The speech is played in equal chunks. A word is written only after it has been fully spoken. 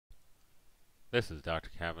This is Dr.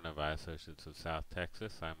 Kavanagh of Eye Associates of South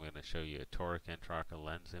Texas. I'm going to show you a Toric Intraocular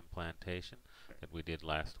Lens implantation that we did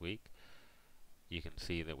last week. You can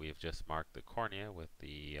see that we've just marked the cornea with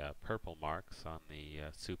the purple marks on the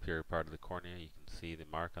superior part of the cornea. You can see the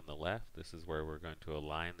mark on the left. This is where we're going to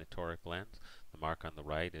align the toric lens. The mark on the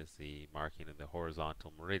right is the marking of the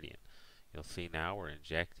horizontal meridian. You'll see now we're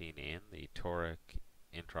injecting in the Toric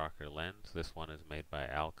Intraocular Lens. This one is made by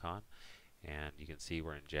Alcon, and you can see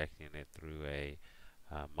we're injecting it through a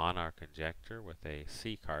Monarch injector with a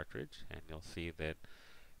C cartridge, and you'll see that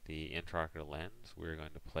the intraocular lens we're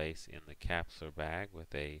going to place in the capsular bag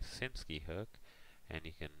with a Sinskey hook, and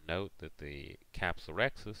you can note that the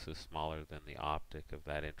capsulorhexis is smaller than the optic of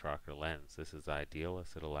that intraocular lens. This is ideal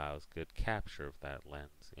as it allows good capture of that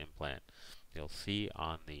lens implant. You'll see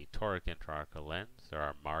on the Toric intraocular lens there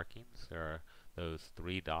are markings. There are those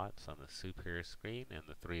 3 dots on the superior screen and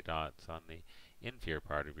the 3 dots on the inferior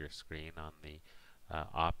part of your screen on the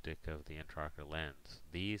optic of the intraocular lens.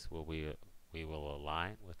 These we will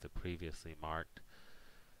align with the previously marked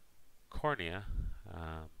cornea,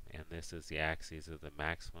 and this is the axis of the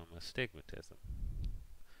maximum astigmatism.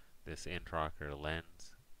 This intraocular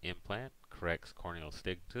lens implant corrects corneal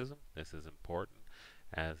astigmatism. This is important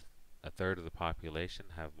as a third of the population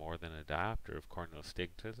have more than a diopter of corneal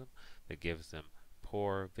astigmatism that gives them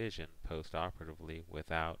poor vision post-operatively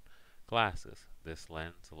without glasses. This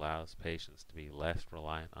lens allows patients to be less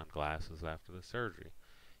reliant on glasses after the surgery.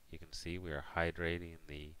 You can see we are hydrating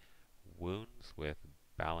the wounds with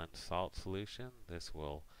balanced salt solution. This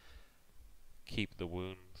will keep the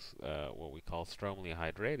wounds what we call stromally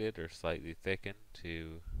hydrated or slightly thickened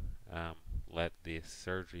to let the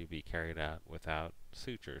surgery be carried out without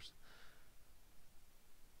sutures.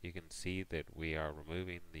 You can see that we are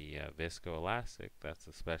removing the viscoelastic. That's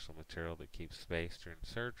a special material that keeps space during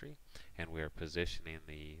surgery, and we are positioning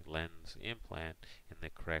the lens implant in the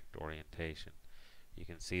correct orientation. You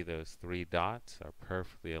can see those 3 dots are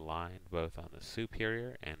perfectly aligned both on the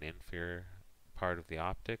superior and inferior part of the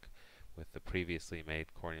optic with the previously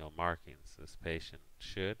made corneal markings. This patient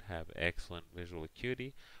should have excellent visual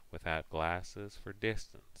acuity without glasses for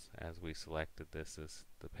distance, as we selected this as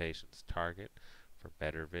the patient's target for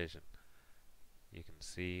better vision. You can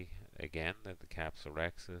see again that the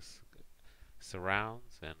capsulorhexis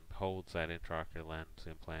surrounds and holds that intraocular lens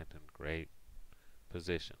implant in great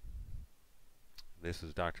position. This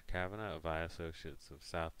is Dr. Kavanagh of Eye Associates of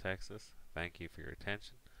South Texas. Thank you for your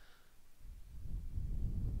attention.